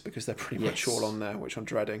Critic list, because they're pretty much all on there, which I'm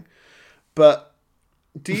dreading. But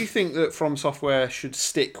do you think that From Software should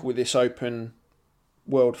stick with this open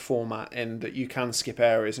world format in that you can skip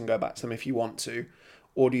areas and go back to them if you want to?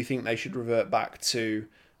 Or do you think they should revert back to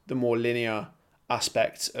the more linear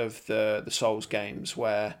aspect of the Souls games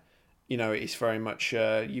where, it's very much,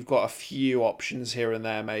 you've got a few options here and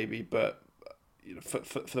there maybe, but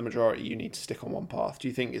for the majority you need to stick on one path? Do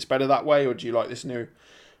you think it's better that way, or do you like this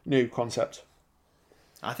new concept?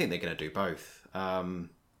 I think they're going to do both.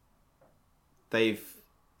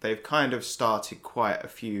 They've kind of started quite a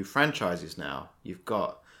few franchises now. You've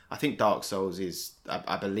got, I think Dark Souls is,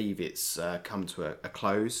 I believe it's come to a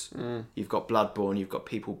close. You've got Bloodborne, you've got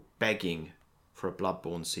people begging for a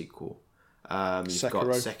Bloodborne sequel. You've got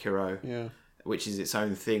Sekiro, which is its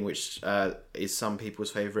own thing, which is some people's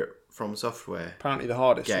favourite From Software. Apparently the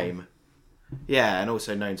hardest game. One. Yeah, and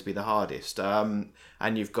also known to be the hardest. And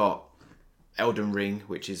you've got Elden Ring,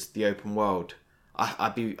 which is the open world.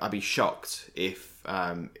 I'd be shocked if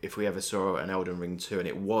we ever saw an Elden Ring 2 and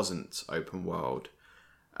it wasn't open world.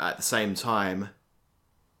 At the same time,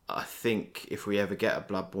 I think if we ever get a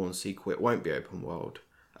Bloodborne sequel, it won't be open world.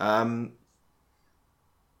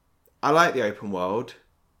 I like the open world.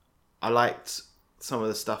 I liked some of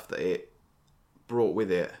the stuff that it brought with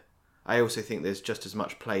it. I also think there's just as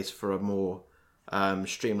much place for a more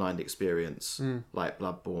streamlined experience like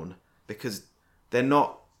Bloodborne, because they're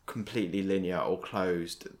not completely linear or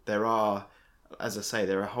closed. There are, as I say,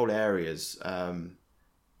 there are whole areas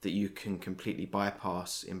that you can completely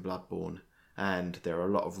bypass in Bloodborne, and there are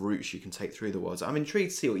a lot of routes you can take through the worlds. I'm intrigued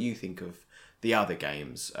to see what you think of the other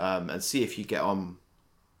games, and see if you get on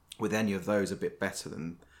with any of those a bit better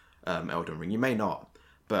than Elden Ring. You may not,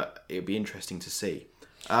 but it'd be interesting to see.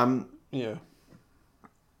 Yeah.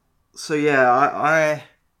 So yeah,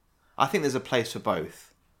 I think there's a place for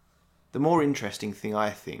both. The more interesting thing, I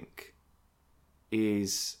think,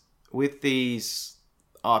 is with these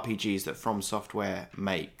RPGs that From Software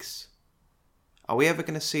makes, are we ever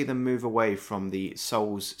going to see them move away from the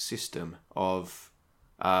Souls system of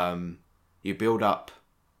you build up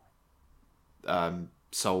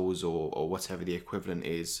souls or whatever the equivalent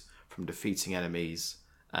is from defeating enemies,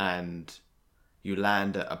 and you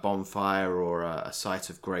land at a bonfire or a site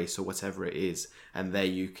of grace or whatever it is, and there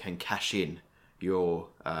you can cash in your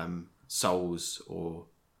souls or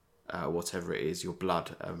whatever it is, your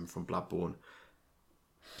blood from Bloodborne.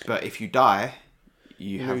 But if you die,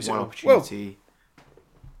 you have one opportunity.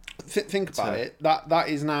 Well, think about it. That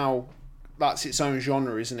is now, that's its own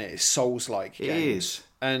genre, isn't it? It's Souls-like games. It is.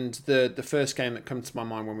 And the first game that comes to my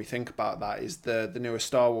mind when we think about that is the newer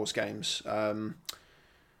Star Wars games,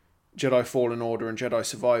 Jedi Fallen Order and Jedi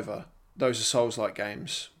Survivor. Those are Souls-like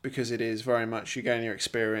games, because it is very much you gain your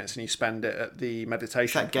experience and you spend it at the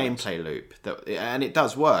meditation. It's that gameplay loop, and it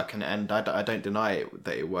does work, and I don't deny it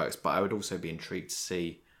that it works, but I would also be intrigued to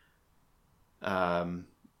see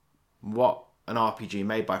what an RPG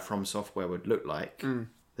made by From Software would look like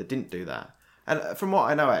that didn't do that. And from what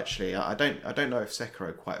I know, actually, I don't know if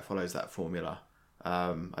Sekiro quite follows that formula.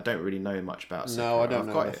 I don't really know much about Sekiro. No, I don't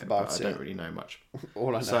know enough about it. I don't really know much. All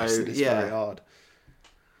I know is that it's very hard.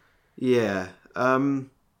 Yeah.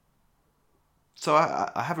 So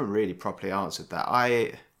I haven't really properly answered that.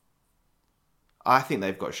 I think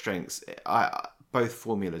they've got strengths. Both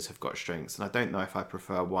formulas have got strengths, and I don't know if I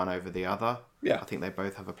prefer one over the other. Yeah. I think they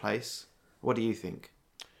both have a place. What do you think?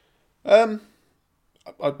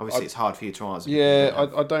 Obviously, it's hard for you to answer. Yeah,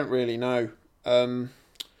 I don't really know.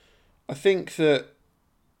 I think that,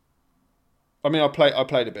 I mean, I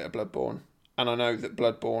played a bit of Bloodborne, and I know that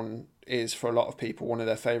Bloodborne is, for a lot of people, one of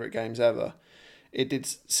their favourite games ever. It did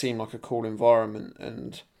seem like a cool environment,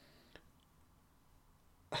 and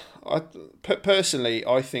personally,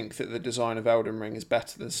 I think that the design of Elden Ring is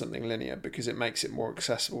better than something linear, because it makes it more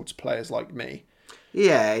accessible to players like me.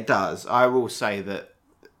 Yeah, it does. I will say that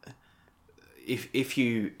if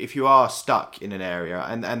you are stuck in an area,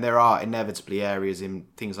 and there are inevitably areas in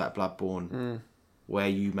things like Bloodborne where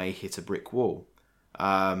you may hit a brick wall,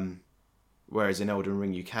 whereas in Elden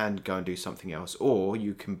Ring you can go and do something else, or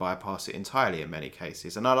you can bypass it entirely in many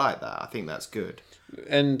cases, and I like that. I think that's good.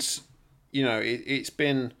 And it's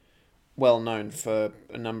been well known for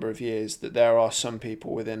a number of years that there are some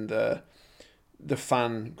people within the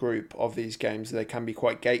fan group of these games that they can be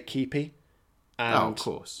quite gatekeepy. And of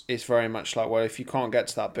course. It's very much like, well, if you can't get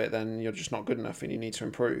to that bit, then you're just not good enough and you need to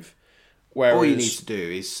improve. Whereas, all you need to do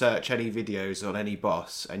is search any videos on any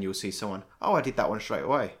boss and you'll see someone, I did that one straight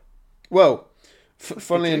away. Well,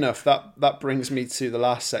 Funnily enough, that brings me to the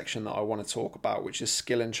last section that I want to talk about, which is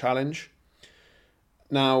skill and challenge.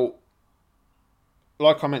 Now,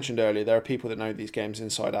 like I mentioned earlier, there are people that know these games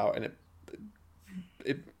inside out, and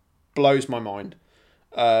it blows my mind,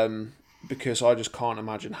 because I just can't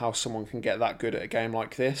imagine how someone can get that good at a game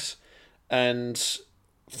like this. And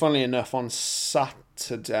funnily enough, on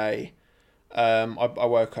Saturday, I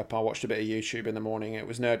woke up, I watched a bit of YouTube in the morning. It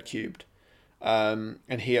was Nerdcubed.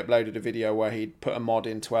 And he uploaded a video where he'd put a mod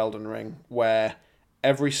into Elden Ring where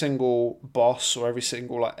every single boss or every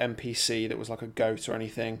single like NPC that was like a goat or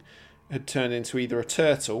anything had turned into either a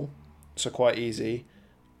turtle, so quite easy,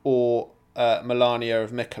 or Melania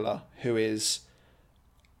of Mikola, who is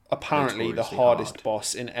apparently the hardest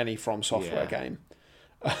boss in any From Software game.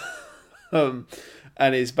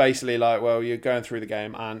 And it's basically like, well, you're going through the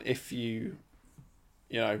game, and if you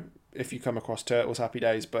come across turtles, happy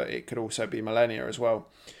days, but it could also be Millennia as well.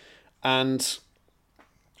 And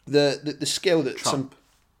the skill that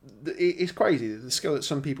it's crazy. The skill that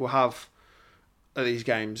some people have at these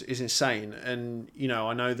games is insane. And,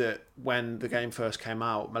 I know that when the game first came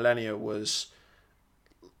out, Millennia was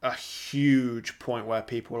a huge point where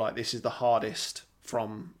people were like, this is the hardest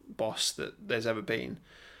From boss that there's ever been.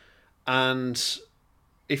 And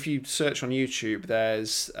if you search on YouTube,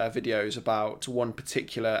 there's videos about one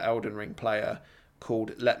particular Elden Ring player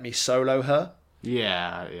called Let Me Solo Her.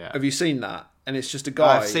 Yeah. Have you seen that? And it's just a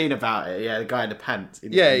guy. I've seen about it, yeah, the guy in the pants. He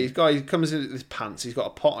comes in with his pants, he's got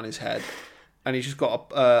a pot on his head, and he's just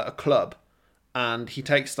got a club, and he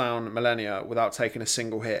takes down Millennia without taking a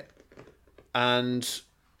single hit. And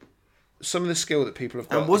some of the skill that people have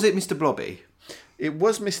got... And was it Mr. Blobby? It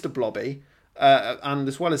was Mr. Blobby. And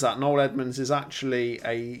as well as that, Noel Edmonds is actually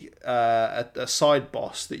a side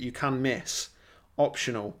boss that you can miss,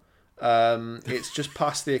 optional. It's just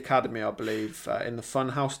past the academy, I believe, in the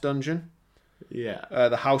Funhouse dungeon. Yeah.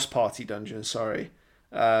 The house party dungeon, sorry.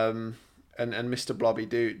 And Mr. Blobby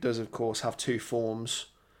does, of course, have two forms,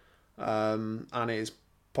 and it is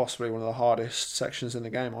possibly one of the hardest sections in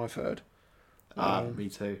the game, I've heard. Me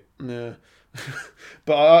too. Yeah.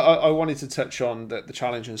 But I wanted to touch on the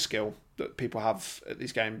challenge and skill that people have at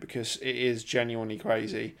this game, because it is genuinely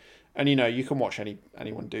crazy. And you can watch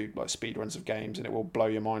anyone do like speedruns of games and it will blow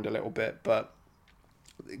your mind a little bit, but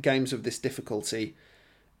games of this difficulty,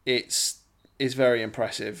 is very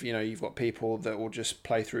impressive. You've got people that will just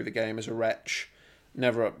play through the game as a wretch,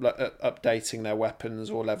 never updating their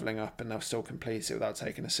weapons or leveling up, and they'll still complete it without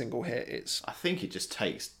taking a single hit. I think it just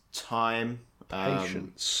takes time,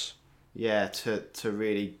 patience. To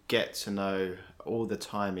really get to know all the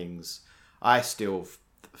timings. I still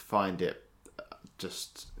find it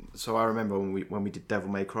just... So I remember when we did Devil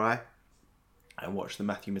May Cry and watched the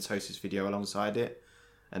Matthew Matosis video alongside it,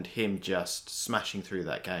 and him just smashing through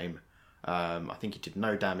that game. I think he did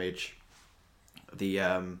no damage. I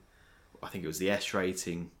think it was the S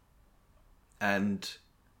rating, and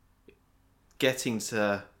getting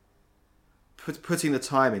to putting the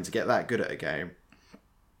time in to get that good at a game,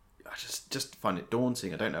 I just find it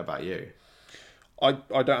daunting. I don't know about you.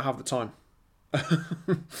 I don't have the time. I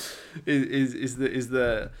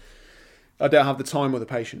don't have the time or the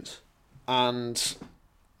patience. And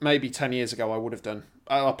maybe 10 years ago I would have done.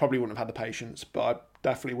 I probably wouldn't have had the patience, but I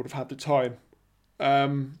definitely would have had the time.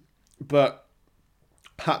 But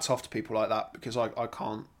hats off to people like that, because I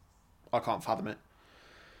can't fathom it.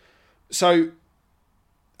 So,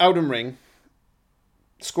 Elden Ring,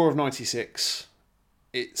 score of 96.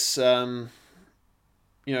 It's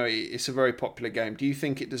it's a very popular game. Do you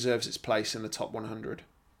think it deserves its place in the top 100?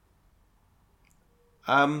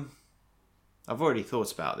 I've already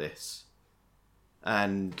thought about this,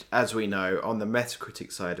 and as we know, on the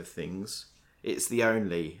MetaCritic side of things, it's the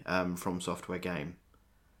only From Software game,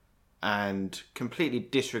 and completely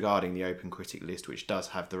disregarding the Open Critic list, which does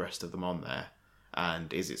have the rest of them on there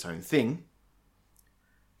and is its own thing.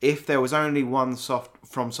 If there was only one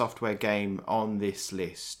From Software game on this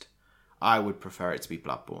list, I would prefer it to be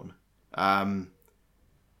Bloodborne.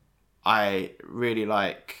 I really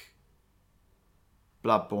like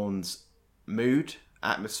Bloodborne's mood,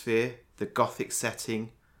 atmosphere, the gothic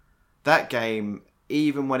setting. That game,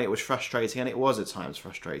 even when it was frustrating, and it was at times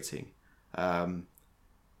frustrating, the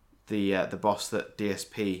boss that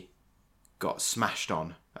DSP got smashed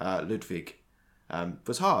on, Ludwig,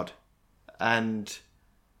 was hard. And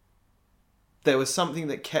there was something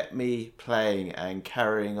that kept me playing and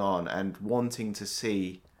carrying on and wanting to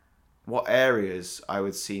see what areas I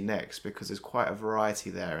would see next, because there's quite a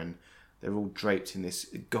variety there, and they're all draped in this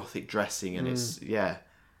gothic dressing, and it's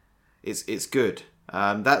good.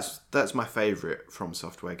 That's my favourite From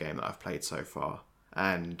Software game that I've played so far,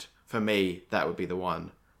 and for me, that would be the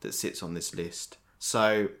one that sits on this list.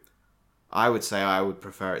 So I would say I would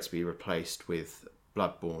prefer it to be replaced with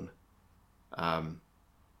Bloodborne.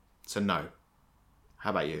 So no.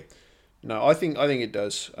 How about you? No, I think it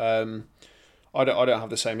does. I don't have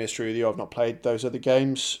the same history with you. I've not played those other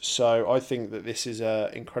games, so I think that this is a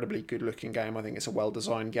incredibly good looking game. I think it's a well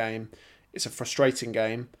designed game. It's a frustrating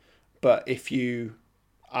game, but if you,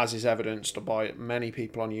 as is evidenced by many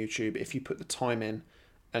people on YouTube, if you put the time in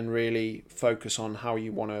and really focus on how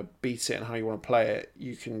you want to beat it and how you want to play it,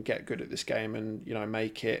 you can get good at this game and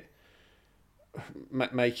make it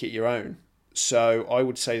your own. So I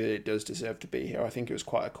would say that it does deserve to be here. I think it was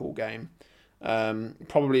quite a cool game.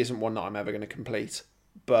 Probably isn't one that I'm ever going to complete,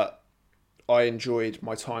 but I enjoyed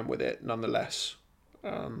my time with it nonetheless.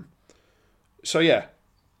 So yeah,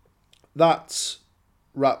 that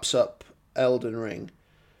wraps up Elden Ring.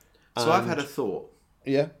 So I've had a thought.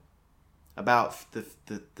 Yeah. About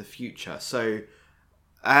the future. So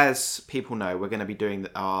as people know, we're going to be doing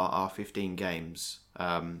our 15 games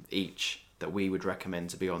each that we would recommend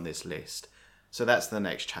to be on this list. So that's the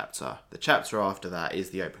next chapter. The chapter after that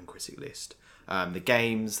is the Open Critic list. The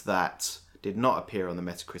games that did not appear on the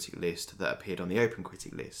MetaCritic list that appeared on the Open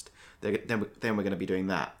Critic list. Then we're going to be doing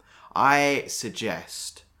that. I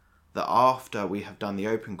suggest that after we have done the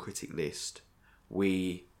Open Critic list,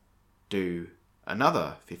 we do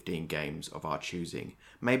another 15 games of our choosing.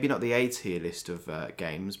 Maybe not the A-tier list of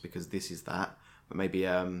games, because this is that, but maybe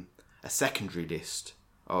a secondary list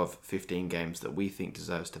of 15 games that we think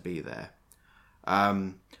deserves to be there.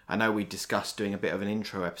 I know we discussed doing a bit of an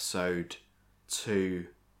intro episode to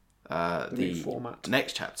the format.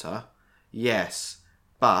 Next chapter. Yes,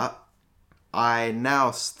 but I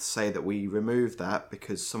now say that we remove that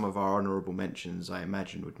because some of our honourable mentions, I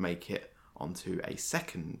imagine, would make it onto a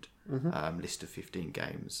second list of 15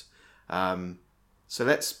 games. So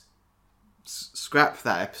let's scrap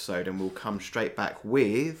that episode and we'll come straight back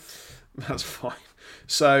with... That's fine.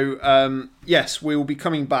 So, yes, we will be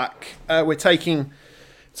coming back. We're taking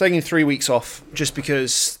 3 weeks off just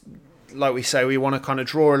because, like we say, we want to kind of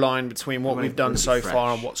draw a line between what we've done so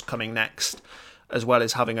far and what's coming next, as well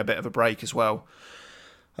as having a bit of a break as well.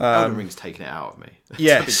 Elden Ring's taken it out of me.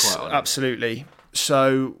 Yes, absolutely.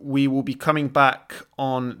 So we will be coming back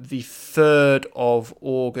on the 3rd of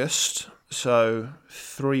August, so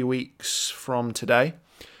 3 weeks from today.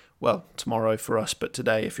 Well, tomorrow for us, but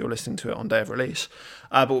today if you're listening to it on day of release.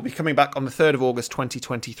 But we'll be coming back on the 3rd of August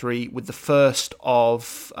 2023 with the first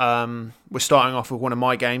of... we're starting off with one of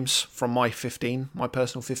my games from my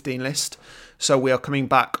personal 15 list. So we are coming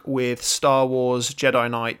back with Star Wars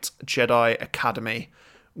Jedi Knight Jedi Academy,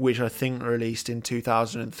 which I think released in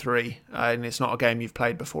 2003. And it's not a game you've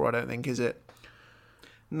played before, I don't think, is it?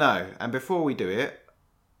 No. And before we do it,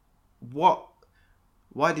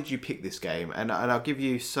 why did you pick this game? And I'll give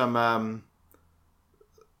you some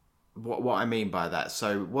what I mean by that.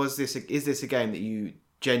 So is this a game that you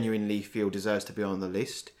genuinely feel deserves to be on the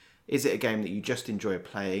list? Is it a game that you just enjoy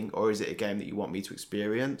playing, or is it a game that you want me to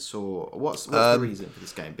experience, or what's the reason for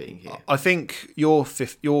this game being here? I think your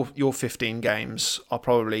 15 games are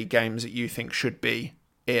probably games that you think should be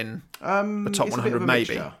in the top 100,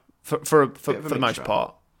 maybe for the most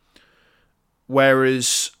part.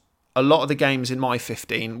 Whereas a lot of the games in my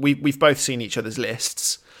 15, we've both seen each other's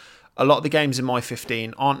lists. A lot of the games in my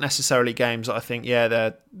 15 aren't necessarily games that I think,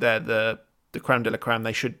 they're the creme de la creme.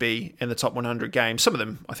 They should be in the top 100 games. Some of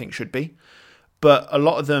them I think should be. But a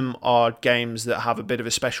lot of them are games that have a bit of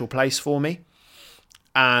a special place for me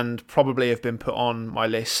and probably have been put on my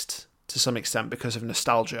list to some extent because of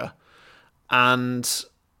nostalgia. And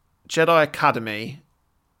Jedi Academy,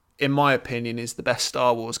 in my opinion, is the best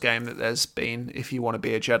Star Wars game that there's been if you want to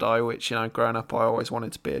be a Jedi, which, growing up I always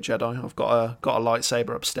wanted to be a Jedi. I've got a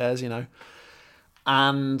lightsaber upstairs,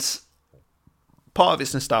 And part of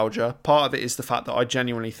it's nostalgia, part of it is the fact that I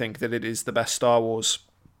genuinely think that it is the best Star Wars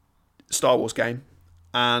game.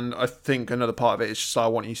 And I think another part of it is just I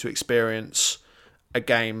want you to experience a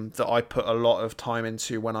game that I put a lot of time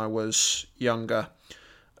into when I was younger.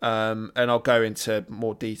 And I'll go into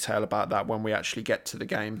more detail about that when we actually get to the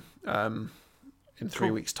game in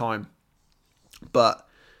 3 weeks' time. But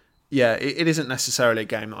yeah, it isn't necessarily a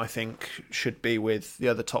game that I think should be with the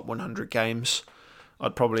other top 100 games.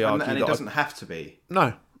 I'd probably argue and it doesn't have to be.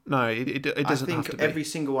 No, it doesn't have to be. I think every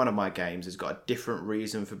single one of my games has got a different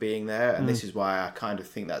reason for being there, and this is why I kind of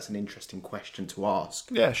think that's an interesting question to ask.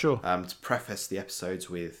 Yeah, sure. To preface the episodes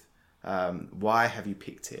with, why have you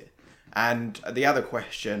picked it? And the other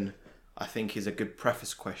question, I think, is a good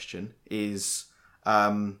preface question, is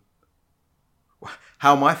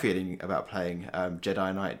how am I feeling about playing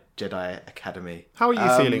Jedi Academy? How are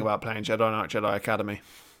you feeling about playing Jedi Knight Jedi Academy?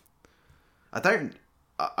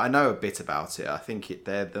 I know a bit about it. I think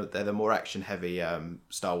they're the more action heavy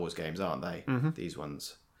Star Wars games, aren't they? Mm-hmm. These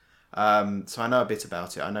ones. So I know a bit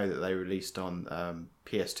about it. I know that they released on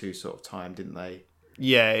PS2 sort of time, didn't they?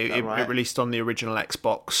 Yeah, it released on the original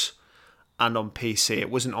Xbox and on PC.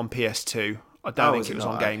 It wasn't on PS2. I don't think it was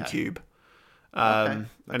on GameCube. Okay.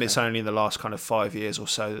 And it's only in the last kind of 5 years or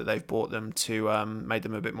so that they've brought them to made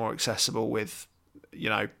them a bit more accessible with,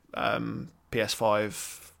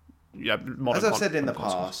 PS5. As I've said in the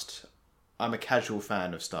past, I'm a casual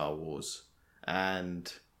fan of Star Wars, and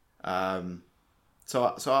so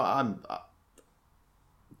I'm.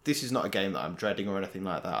 This is not a game that I'm dreading or anything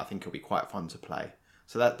like that. I think it'll be quite fun to play.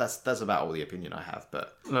 So that's about all the opinion I have.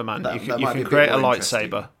 But no, man, you can create a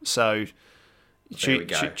lightsaber. So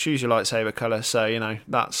choose your lightsaber color. So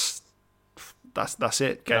that's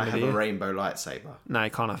it. Can I have a rainbow lightsaber? No, you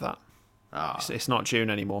can't have that. It's not June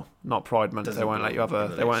anymore. Not Pride Month. They won't let you have a.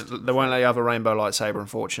 They won't let you have a rainbow lightsaber.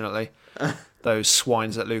 Unfortunately, those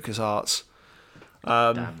swines at LucasArts.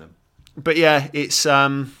 Damn them. But yeah, it's.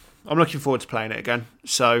 I'm looking forward to playing it again.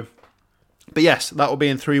 So, but yes, that will be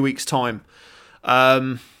in 3 weeks' time.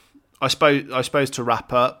 I suppose to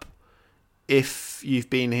wrap up, if you've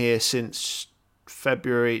been here since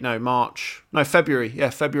February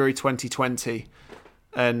 2020.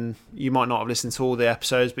 And you might not have listened to all the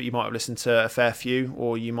episodes, but you might have listened to a fair few,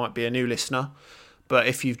 or you might be a new listener. But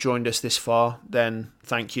if you've joined us this far, then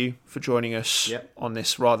thank you for joining us on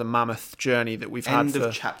this rather mammoth journey that we've had. End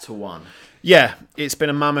of chapter 1. Yeah, it's been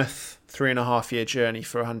a mammoth 3.5-year journey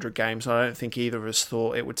for 100 games. I don't think either of us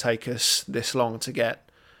thought it would take us this long to get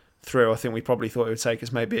through. I think we probably thought it would take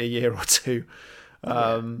us maybe a year or two,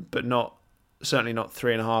 but certainly not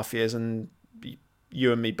 3.5 years. And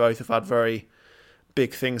you and me both have had very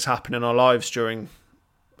big things happen in our lives during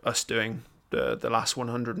us doing the last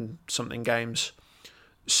 100 and something games.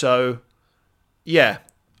 So, yeah,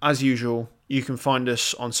 as usual, you can find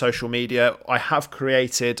us on social media. I have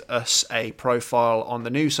created us a profile on the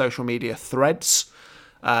new social media Threads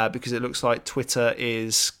because it looks like Twitter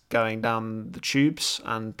is going down the tubes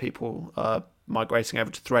and people are migrating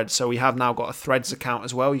over to Threads. So we have now got a Threads account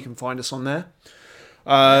as well. You can find us on there.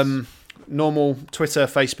 Normal Twitter,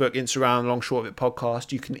 Facebook, Instagram, Long Short of It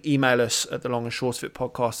Podcast. You can email us at the Long and Short of It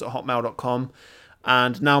Podcast at hotmail.com.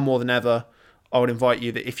 And now more than ever, I would invite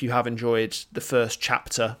you that if you have enjoyed the first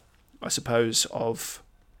chapter, I suppose, of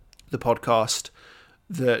the podcast,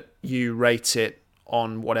 that you rate it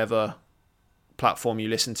on whatever platform you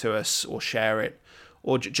listen to us, or share it,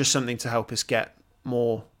 or just something to help us get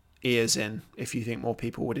more ears in if you think more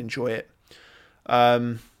people would enjoy it.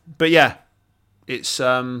 But yeah, it's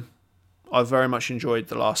I've very much enjoyed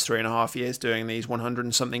the last 3.5 years doing these 100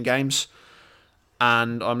 and something games,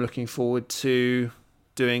 and I'm looking forward to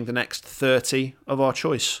doing the next 30 of our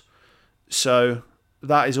choice. So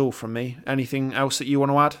that is all from me. Anything else that you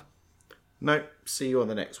want to add? No, see you on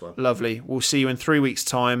the next one. Lovely. We'll see you in 3 weeks'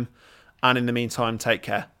 time, and in the meantime, take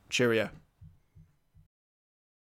care. Cheerio.